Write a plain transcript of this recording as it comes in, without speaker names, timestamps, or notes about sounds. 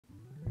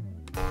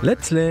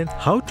Let's learn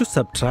how to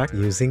subtract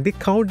using the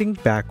counting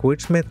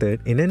backwards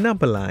method in a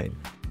number line.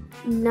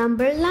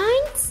 Number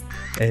lines?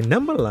 A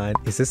number line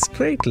is a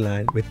straight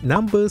line with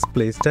numbers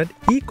placed at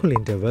equal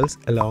intervals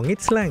along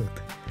its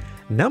length.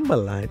 Number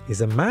line is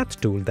a math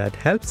tool that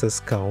helps us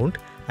count,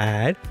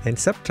 add and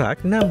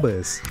subtract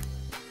numbers.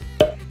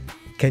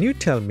 Can you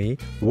tell me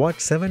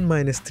what 7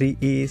 minus 3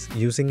 is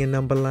using a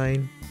number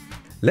line?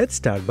 Let's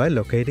start by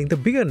locating the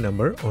bigger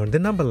number on the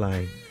number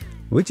line.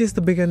 Which is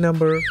the bigger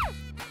number?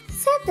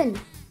 7.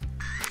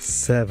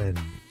 7.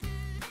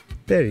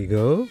 There you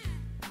go.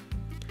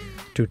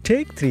 To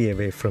take 3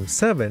 away from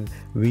 7,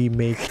 we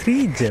make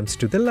 3 jumps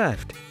to the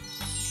left.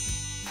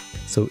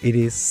 So it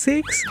is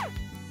 6,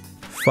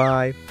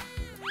 5,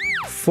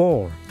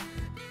 4.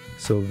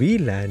 So we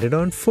landed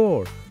on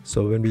 4.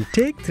 So when we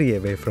take 3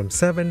 away from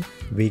 7,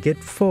 we get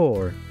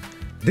 4.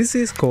 This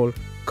is called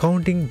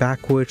counting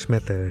backwards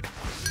method.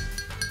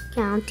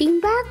 Counting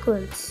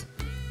backwards.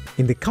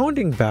 In the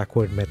counting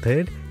backward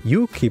method,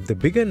 you keep the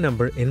bigger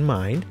number in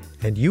mind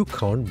and you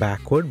count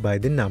backward by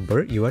the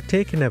number you are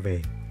taking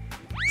away,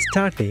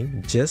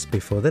 starting just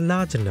before the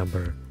larger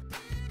number.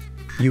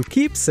 You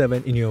keep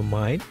 7 in your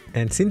mind,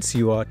 and since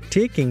you are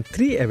taking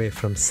 3 away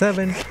from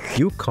 7,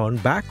 you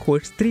count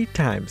backwards 3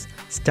 times,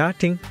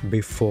 starting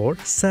before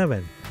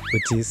 7,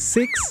 which is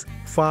 6,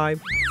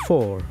 5,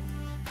 4.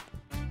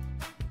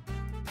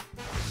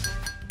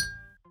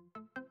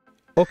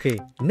 Okay,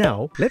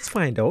 now let's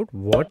find out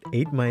what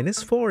 8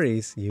 minus 4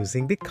 is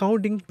using the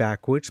counting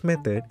backwards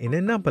method in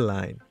a number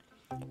line.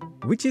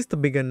 Which is the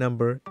bigger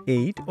number,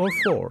 8 or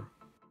 4?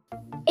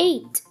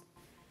 8.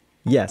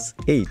 Yes,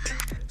 8.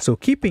 So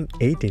keeping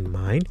 8 in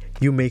mind,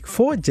 you make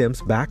 4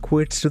 jumps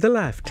backwards to the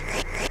left.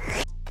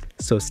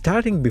 So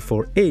starting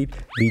before 8,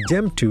 we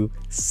jump to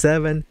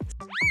 7,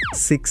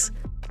 6,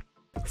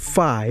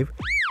 5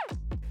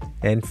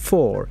 and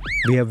 4.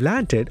 We have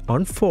landed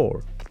on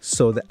 4.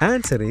 So the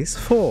answer is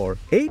 4.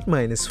 8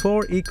 minus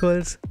 4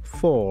 equals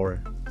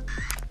 4.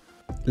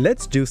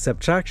 Let's do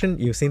subtraction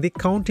using the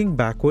counting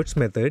backwards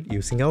method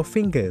using our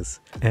fingers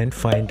and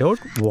find out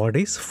what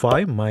is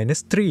 5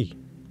 minus 3.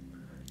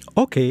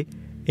 Okay,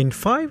 in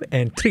 5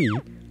 and 3,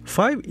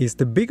 5 is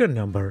the bigger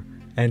number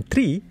and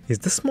 3 is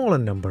the smaller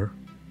number.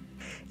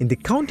 In the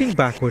counting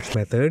backwards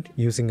method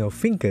using our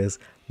fingers,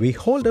 we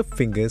hold up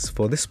fingers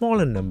for the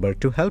smaller number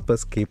to help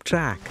us keep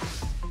track.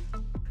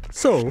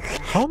 So,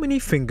 how many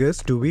fingers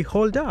do we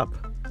hold up?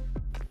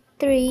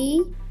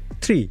 3.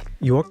 3,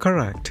 you are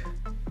correct.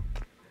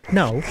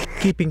 Now,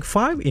 keeping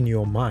 5 in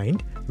your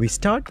mind, we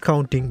start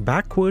counting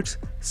backwards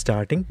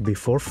starting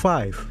before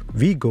 5.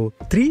 We go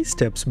 3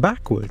 steps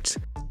backwards.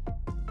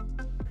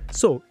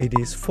 So, it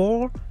is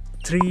 4,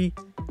 3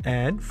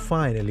 and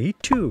finally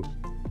 2.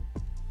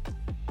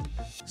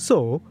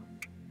 So,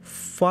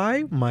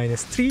 5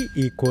 minus 3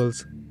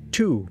 equals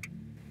 2.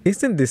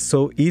 Isn't this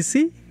so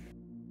easy?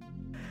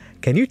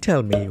 Can you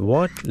tell me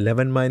what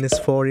 11 minus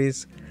 4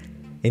 is?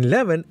 In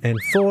 11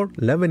 and 4,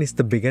 11 is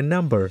the bigger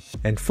number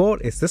and 4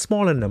 is the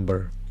smaller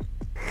number.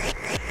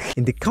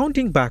 In the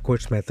counting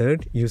backwards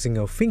method using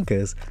our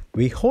fingers,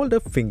 we hold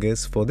up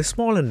fingers for the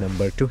smaller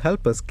number to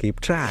help us keep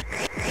track.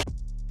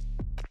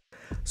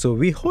 So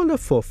we hold up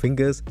 4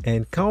 fingers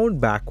and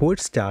count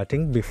backwards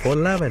starting before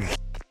 11.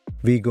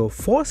 We go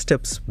 4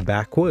 steps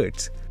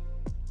backwards.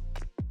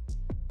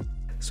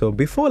 So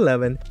before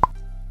 11,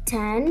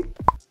 10,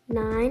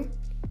 9,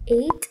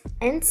 8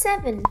 and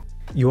 7.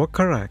 You are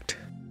correct.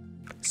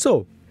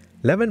 So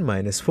 11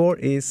 minus 4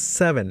 is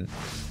 7.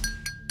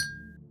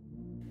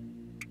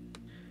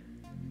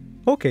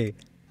 Okay,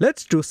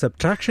 let's do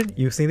subtraction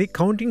using the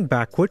counting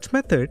backwards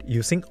method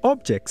using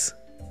objects.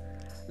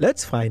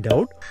 Let's find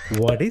out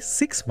what is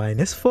 6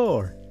 minus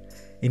 4.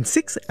 In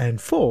 6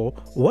 and 4,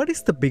 what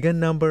is the bigger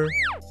number?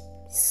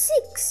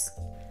 6.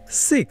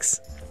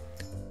 6.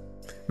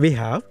 We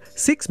have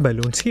 6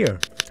 balloons here.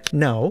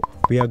 Now,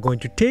 we are going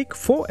to take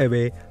 4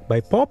 away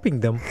by popping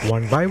them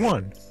one by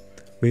one.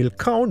 We'll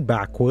count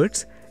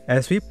backwards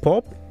as we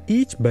pop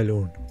each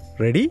balloon.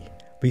 Ready?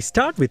 We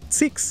start with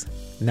 6.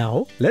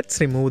 Now,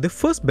 let's remove the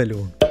first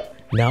balloon.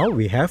 Now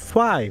we have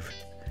 5.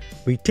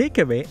 We take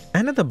away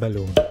another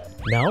balloon.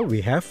 Now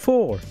we have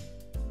 4.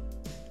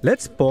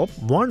 Let's pop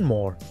one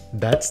more.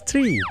 That's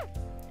 3.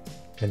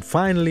 And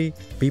finally,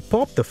 we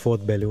pop the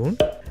 4th balloon.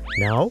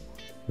 Now,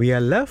 we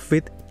are left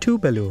with 2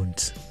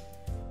 balloons.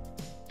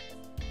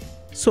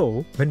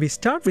 So, when we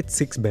start with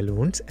 6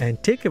 balloons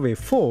and take away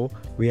 4,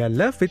 we are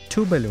left with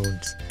 2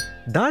 balloons.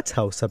 That's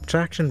how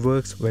subtraction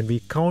works when we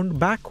count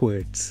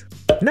backwards.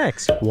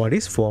 Next, what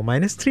is 4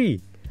 minus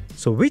 3?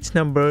 So, which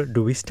number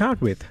do we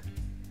start with?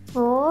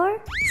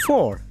 4.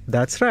 4,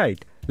 that's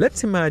right.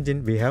 Let's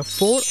imagine we have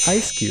 4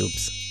 ice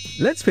cubes.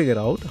 Let's figure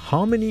out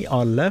how many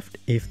are left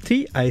if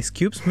 3 ice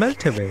cubes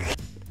melt away.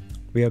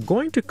 We are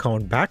going to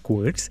count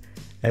backwards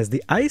as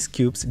the ice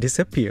cubes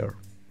disappear.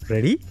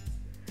 Ready?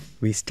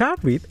 We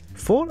start with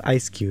 4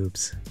 ice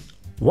cubes.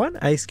 1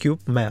 ice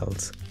cube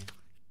melts.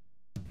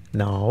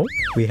 Now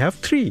we have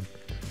 3.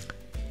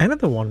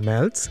 Another one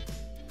melts.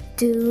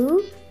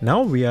 2.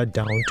 Now we are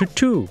down to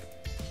 2.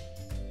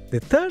 The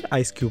third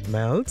ice cube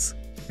melts.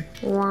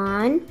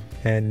 1.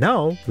 And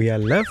now we are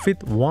left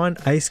with 1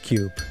 ice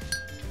cube.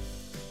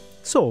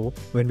 So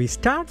when we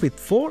start with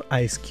 4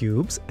 ice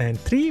cubes and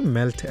 3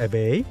 melt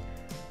away,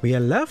 we are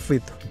left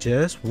with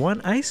just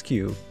 1 ice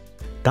cube.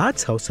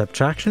 That's how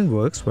subtraction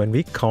works when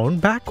we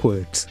count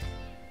backwards.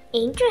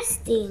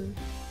 Interesting.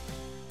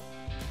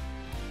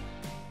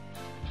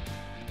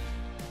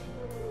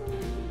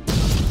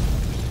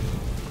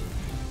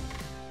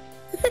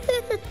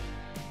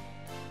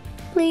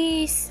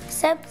 Please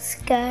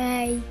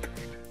subscribe.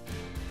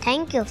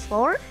 Thank you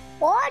for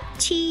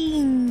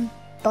watching.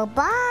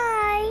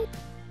 Bye-bye.